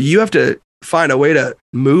 but you have to find a way to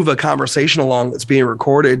move a conversation along that's being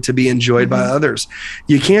recorded to be enjoyed by others.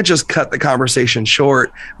 You can't just cut the conversation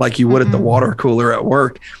short like you would at the water cooler at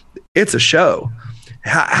work. It's a show.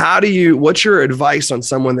 What's your advice on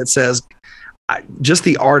someone that says, just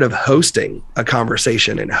the art of hosting a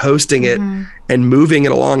conversation and hosting it and moving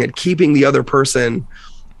it along and keeping the other person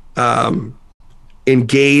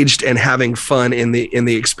engaged and having fun in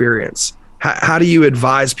the experience? How do you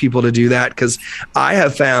advise people to do that? Because I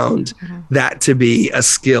have found that to be a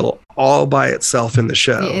skill all by itself in the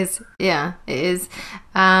show. It is. Yeah, it is.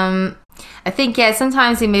 I think,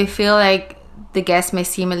 sometimes it may feel like the guest may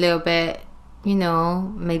seem a little bit,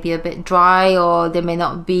 maybe a bit dry, or they may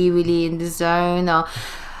not be really in the zone, or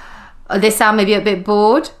they sound maybe a bit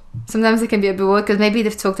bored. Sometimes they can be a bit bored because maybe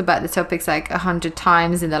they've talked about the topics like 100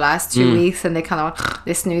 times in the last 2 weeks, and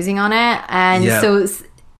they're snoozing on it. And so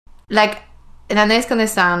like, and I know it's going to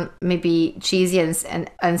sound maybe cheesy and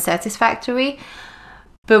unsatisfactory,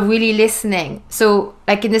 but really listening. So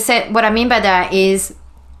like in the set, what I mean by that is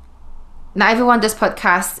not everyone does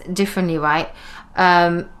podcasts differently, right?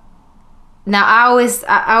 Now I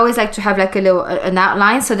always like to have like an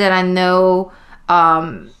outline so that I know,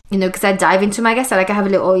 because I dive into my guests, I have a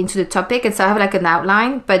little into the topic, and so I have like an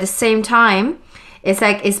outline. But at the same time,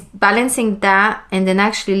 it's balancing that and then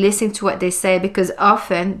actually listening to what they say, because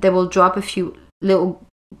often they will drop a few little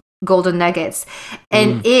golden nuggets,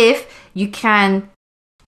 and if you can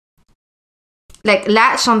like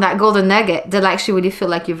latch on that golden nugget, they'll actually really feel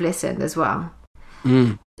like you've listened as well.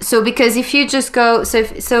 So because if you just go,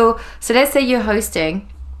 so let's say you're hosting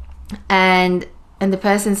and the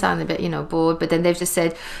person sounded a bit, bored, but then they've just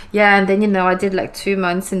said, and then, I did like 2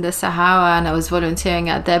 months in the Sahara and I was volunteering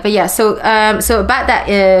out there. But so about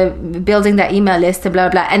that, building that email list and blah,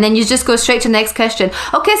 blah, and then you just go straight to the next question.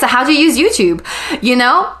 Okay, so how do you use YouTube?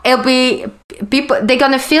 It'll be people, they're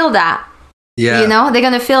going to feel that. Yeah. They're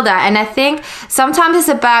going to feel that. And I think sometimes it's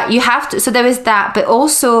about, you have to, so there is that, but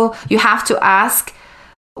also you have to ask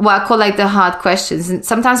what I call like the hard questions. And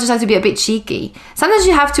sometimes you just have to be a bit cheeky. Sometimes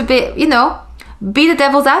you have to be, be the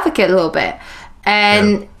devil's advocate a little bit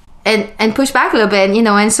and push back a little bit,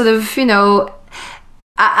 and sort of,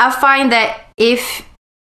 I find that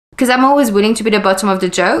because I'm always willing to be the bottom of the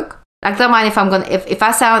joke. Like, don't mind if I'm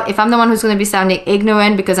the one who's going to be sounding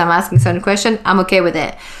ignorant because I'm asking a certain question, I'm okay with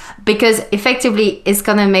it. Because effectively it's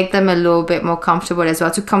going to make them a little bit more comfortable as well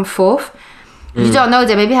to come forth. You don't know,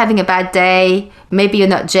 they may be having a bad day, maybe you're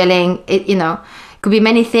not gelling, it could be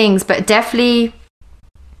many things, but definitely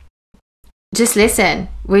just listen,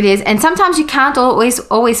 really is. And sometimes you can't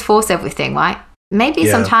always force everything, right? Maybe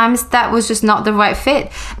sometimes that was just not the right fit.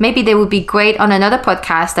 Maybe they would be great on another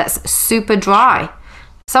podcast that's super dry.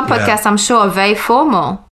 Some podcasts I'm sure are very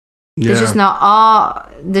formal. They're just not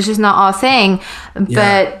our thing.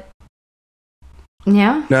 But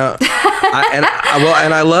Now,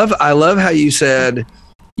 I love how you said,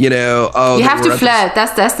 you have to flirt.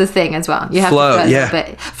 That's the thing as well. You have flow, to flirt a little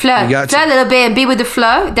bit. Flirt a little bit and be with the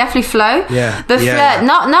flow. Definitely flow. Yeah. But flirt,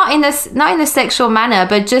 not in a sexual manner,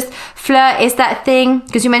 but just flirt is that thing,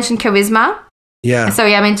 because you mentioned charisma. Yeah.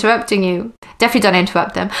 Sorry, I'm interrupting you. Definitely don't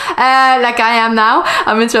interrupt them. Like I am now.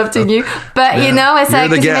 I'm interrupting you. But it's like,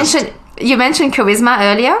 because you mentioned charisma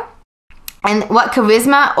earlier. And what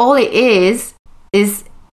charisma, all it is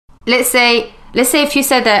let's say if you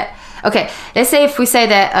said that, okay, let's say if we say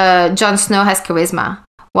that Jon Snow has charisma.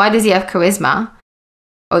 Why does he have charisma?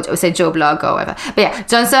 Or say Joe Blogg or whatever. But yeah,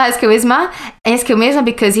 Jon Snow has charisma. And it's charisma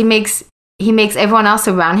because he makes everyone else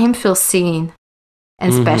around him feel seen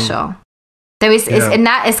and special. There is, and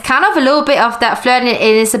that is kind of a little bit of that flirt. And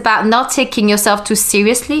it's about not taking yourself too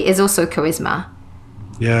seriously is also charisma.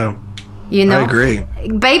 Yeah. I agree.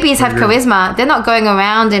 Babies have charisma. They're not going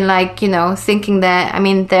around and thinking that,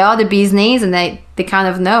 they are the bee's knees and they kind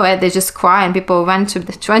of know it. They just cry and people run to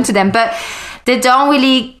them. But they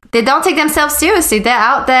don't take themselves seriously. They're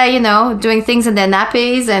out there, doing things in their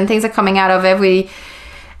nappies and things are coming out of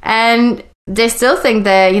and they still think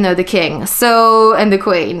they're, the king. And the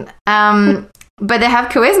queen. But they have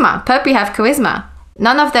charisma. Puppy have charisma.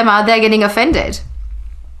 None of them are there getting offended.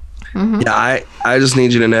 Mm-hmm. Yeah, I just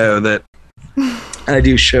need you to know that I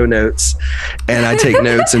do show notes and I take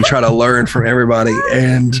notes and try to learn from everybody.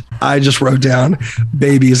 And I just wrote down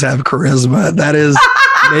babies have charisma. That is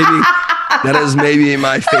maybe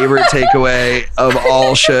my favorite takeaway of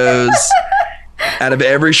all shows. Out of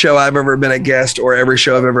every show I've ever been a guest or every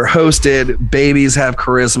show I've ever hosted, babies have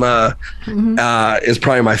charisma is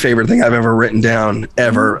probably my favorite thing I've ever written down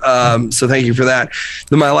ever. So thank you for that.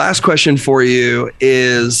 Then my last question for you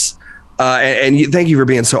is, thank you for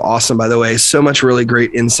being so awesome, by the way. So much really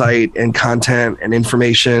great insight and content and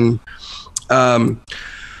information.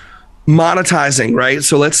 Monetizing, right?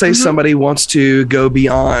 So let's say somebody wants to go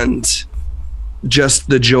beyond just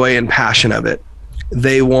the joy and passion of it.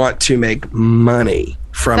 They want to make money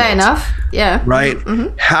from it. Fair enough. Yeah. Right?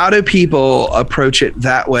 Mm-hmm. How do people approach it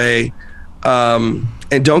that way? And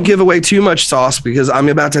don't give away too much sauce, because I'm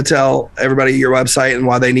about to tell everybody your website and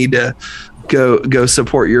why they need to go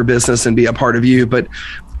support your business and be a part of you. But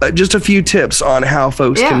just a few tips on how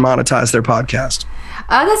folks can monetize their podcast.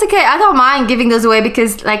 That's okay. I don't mind giving those away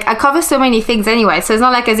because I cover so many things anyway. So it's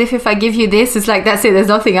not like as if I give you this, it's like, that's it. There's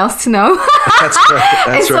nothing else to know. That's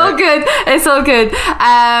right. It's all good. It's all good.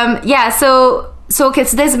 So okay.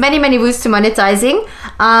 So there's many routes to monetizing.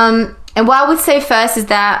 And what I would say first is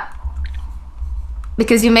that,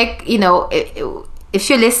 because you make, if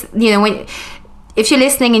you're listening, if you're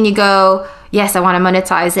listening and you go, yes, I want to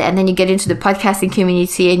monetize it. And then you get into the podcasting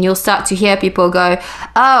community and you'll start to hear people go,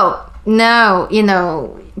 oh, no,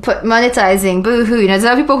 monetizing, boo-hoo. There's a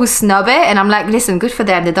lot of people who snub it, and I'm like, listen, good for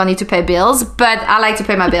them. They don't need to pay bills, but I like to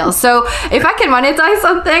pay my bills. So if I can monetize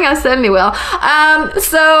something, I certainly will.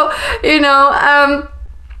 So there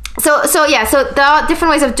are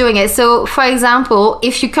different ways of doing it. So for example,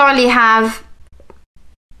 if you currently, for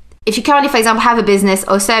example, have a business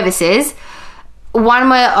or services, one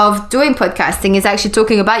way of doing podcasting is actually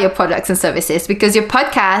talking about your products and services, because your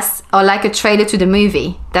podcasts are like a trailer to the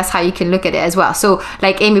movie. That's how you can look at it as well. So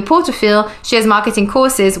like Amy Porterfield, she has marketing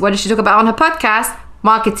courses. What does she talk about on her podcast?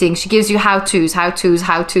 Marketing. She gives you how-tos.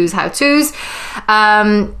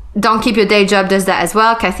 Don't Keep Your Day Job does that as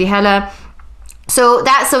well. Kathy Heller. So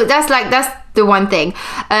that's the one thing.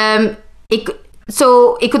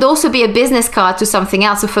 So it could also be a business card to something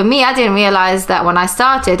else. So for me, I didn't realize that when I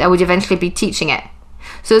started, I would eventually be teaching it.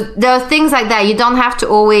 So there are things like that. You don't have to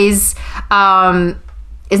always,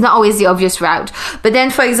 it's not always the obvious route. But then,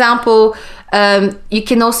 for example, you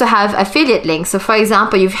can also have affiliate links. So for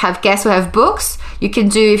example, you have guests who have books. You can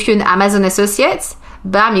do, if you're an Amazon associate,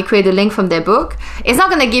 bam, you create a link from their book. It's not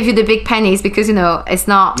going to give you the big pennies because, it's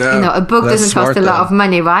not, a book doesn't cost a lot of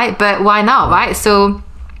money, right? But why not, right? So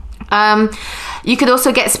you could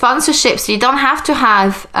also get sponsorships. So you don't have to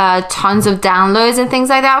have tons of downloads and things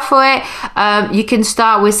like that for it. You can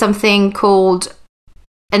start with something called,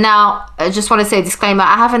 and now I just want to say a disclaimer,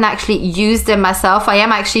 I haven't actually used them myself. I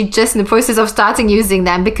am actually just in the process of starting using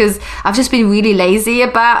them because I've just been really lazy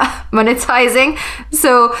about monetizing.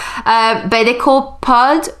 So, but they're called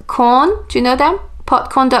Podcorn. Do you know them?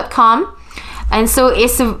 Podcorn.com. And so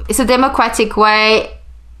it's a democratic way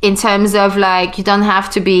in terms of you don't have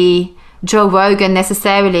to be Joe Rogan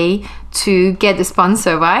necessarily to get the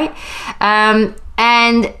sponsor, right?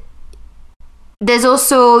 And there's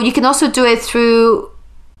also, you can also do it through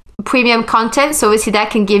premium content. So obviously that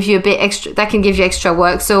can give you extra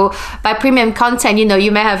work. So by premium content,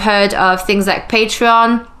 you may have heard of things like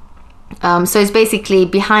Patreon. So it's basically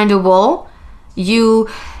behind a wall.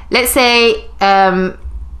 Let's say, I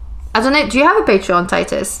don't know, do you have a Patreon,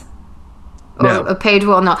 Titus? Or no. A paid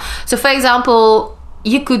wall? No. So for example,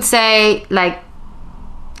 you could say like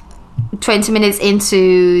 20 minutes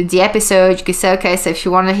into the episode, you could say, okay, so if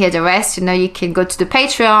you want to hear the rest, you can go to the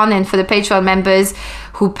Patreon. And for the Patreon members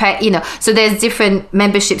who pay, so there's different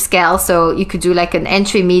membership scales. So you could do like an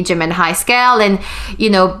entry, medium, and high scale. And,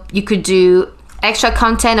 you could do extra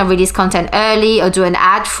content or release content early, or do an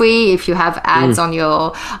ad free if you have ads on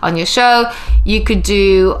your show. You could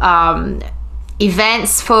do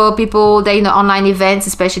events for people that online events,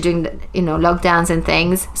 especially during lockdowns and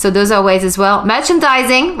things. So those are ways as well.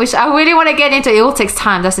 Merchandising, which I really want to get into. It all takes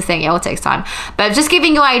time. That's the thing, it all takes time, but just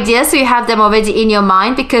giving you ideas so you have them already in your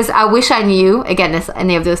mind, because I wish I knew, again, there's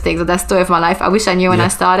any of those things, or that story of my life, I wish I knew when I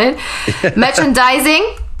started.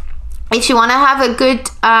 Merchandising, if you want to have a good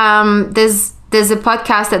there's a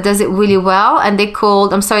podcast that does it really well, and they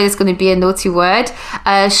called, I'm sorry, there's going to be a naughty word,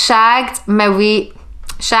 Shagged, Married,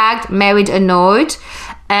 Annoyed.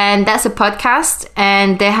 And that's a podcast,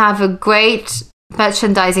 and they have a great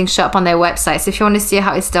merchandising shop on their website. So if you want to see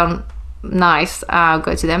how it's done nice,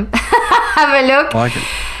 go to them. Have a look. I like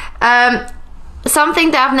it.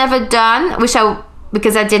 Something that I've never done,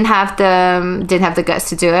 because I didn't have the guts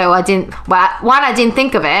to do it, or I didn't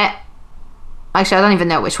think of it. Actually, I don't even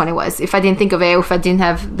know which one it was. If I didn't think of it, or if I didn't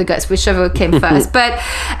have the guts, whichever came first. But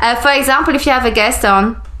for example, if you have a guest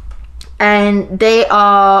on and they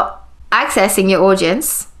are accessing your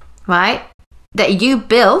audience, right, that you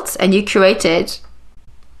built and you curated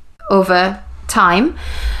over time,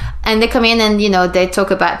 and they come in and they talk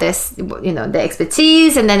about this, their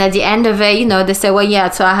expertise, and then at the end of it, they say, well, yeah,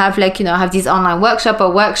 so I have I have these online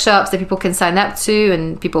workshops that people can sign up to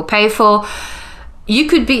and people pay for. You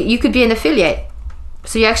could be an affiliate,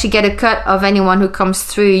 so you actually get a cut of anyone who comes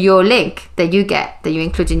through your link that you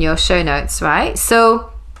include in your show notes, right?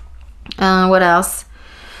 So what else?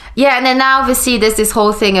 Yeah, and then now obviously there's this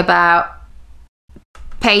whole thing about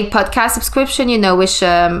paid podcast subscription, which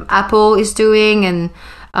Apple is doing, and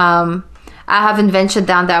I haven't ventured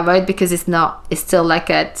down that road because it's still like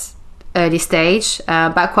at early stage,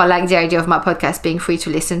 but I quite like the idea of my podcast being free to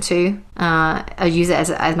listen to. I use it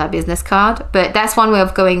as my business card, but that's one way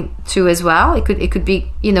of going to as well. It could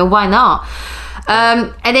be, why not?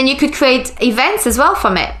 And then you could create events as well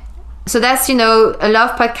from it. So that's, a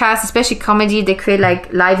lot of podcasts, especially comedy, they create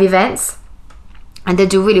like live events, and they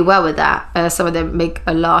do really well with that. Some of them make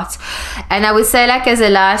a lot. And I would say, like, as a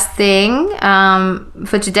last thing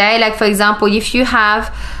for today, like, for example, if you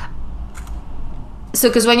have,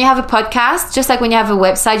 because when you have a podcast, just like when you have a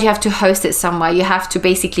website, you have to host it somewhere. You have to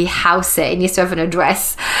basically house it. It needs to have an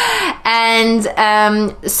address. And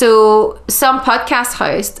so some podcast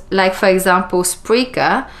hosts, like for example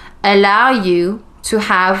Spreaker, allow you to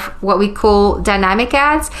have what we call dynamic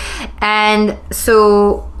ads. And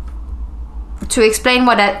so to explain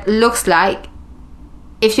what that looks like,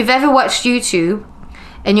 if you've ever watched YouTube,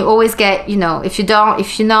 and you always get, if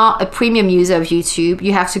you're not a premium user of YouTube,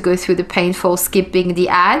 you have to go through the painful skipping the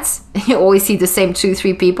ads. You always see the same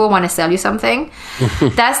 2-3 people want to sell you something.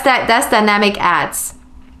 That's dynamic ads.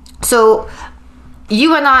 So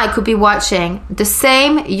you and I could be watching the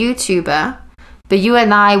same YouTuber, but you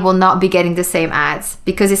and I will not be getting the same ads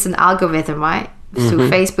because it's an algorithm, right?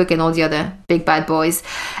 Through Facebook and all the other big bad boys.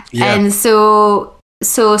 Yeah. And so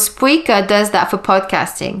Spreaker does that for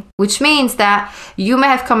podcasting, which means that you may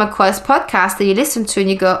have come across podcasts that you listen to and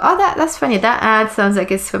you go, oh, that's funny. That ad sounds like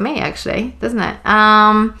it's for me, actually, doesn't it?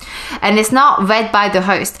 And it's not read by the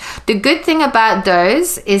host. The good thing about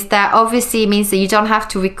those is that obviously it means that you don't have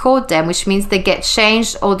to record them, which means they get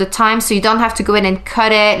changed all the time. So you don't have to go in and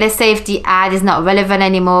cut it. Let's say if the ad is not relevant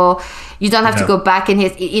anymore, you don't have to go back and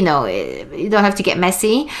hit, you don't have to get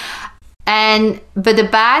messy. But the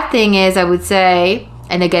bad thing is, I would say,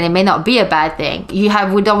 and again, it may not be a bad thing, we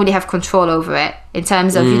don't really have control over it in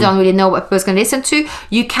terms of you don't really know what people's going to listen to.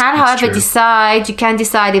 You can, however, decide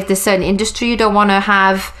if there's certain industry you don't want to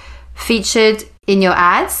have featured in your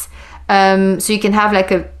ads. So you can have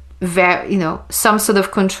like a very, some sort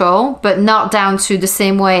of control, but not down to the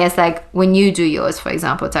same way as like when you do yours, for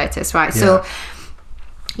example, Titus, right? Yeah. So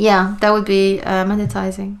yeah, that would be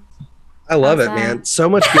monetizing. I love it, man. So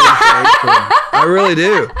much good information. I really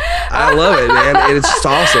do. I love it, man. It's just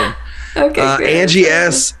awesome. Okay, Angie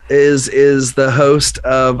S is the host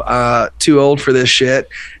of Too Old for This Shit.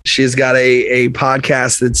 She's got a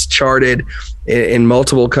podcast that's charted in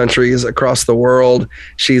multiple countries across the world.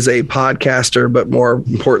 She's a podcaster, but more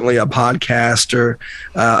importantly, a podcaster,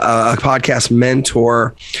 a podcast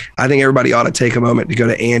mentor. I think everybody ought to take a moment to go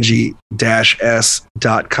to Angie-S.com,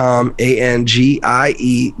 ANGIE-S.com.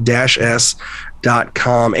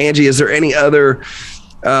 Angie, is there any other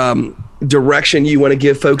direction you want to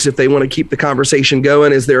give folks if they want to keep the conversation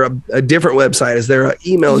going? Is there a different website? Is there an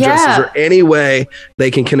email address? Is there any way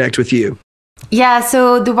they can connect with you? Yeah,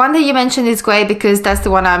 so the one that you mentioned is great because that's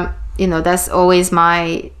the one that's always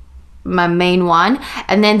my main one.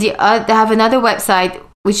 And then they have another website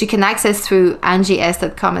which you can access through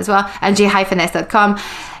angies.com as well, angie-s.com.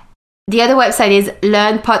 The other website is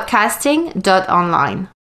learnpodcasting.online.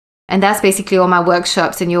 And that's basically all my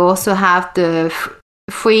workshops. And you also have the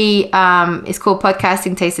free, it's called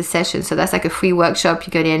Podcasting Taster Session. So that's like a free workshop.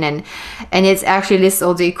 You get in and it actually lists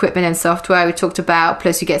all the equipment and software we talked about.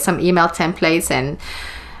 Plus you get some email templates, and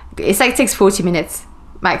it takes 40 minutes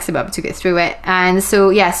maximum to get through it. And so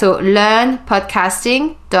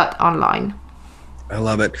learnpodcasting.online. I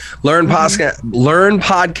love it.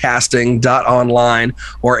 Learnpodcasting.online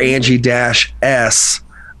or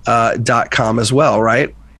Angie-S.com as well,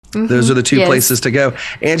 right? Mm-hmm. Those are the two places to go.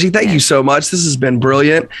 Angie, thank you so much. This has been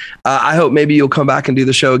brilliant. I hope maybe you'll come back and do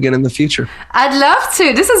the show again in the future. I'd love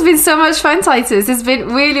to. This has been so much fun, Titus. It's been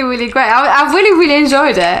really, really great. I've really, really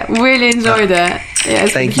enjoyed it. Really enjoyed it. Yeah,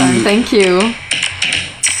 thank you. Thank you.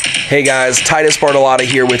 Hey guys, Titus Bartolotta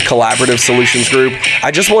here with Collaborative Solutions Group.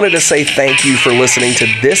 I just wanted to say thank you for listening to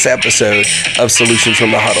this episode of Solutions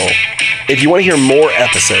from the Huddle. If you want to hear more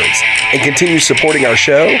episodes and continue supporting our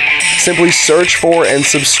show, simply search for and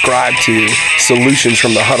subscribe to Solutions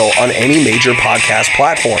from the Huddle on any major podcast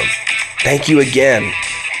platform. Thank you again,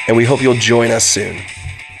 and we hope you'll join us soon.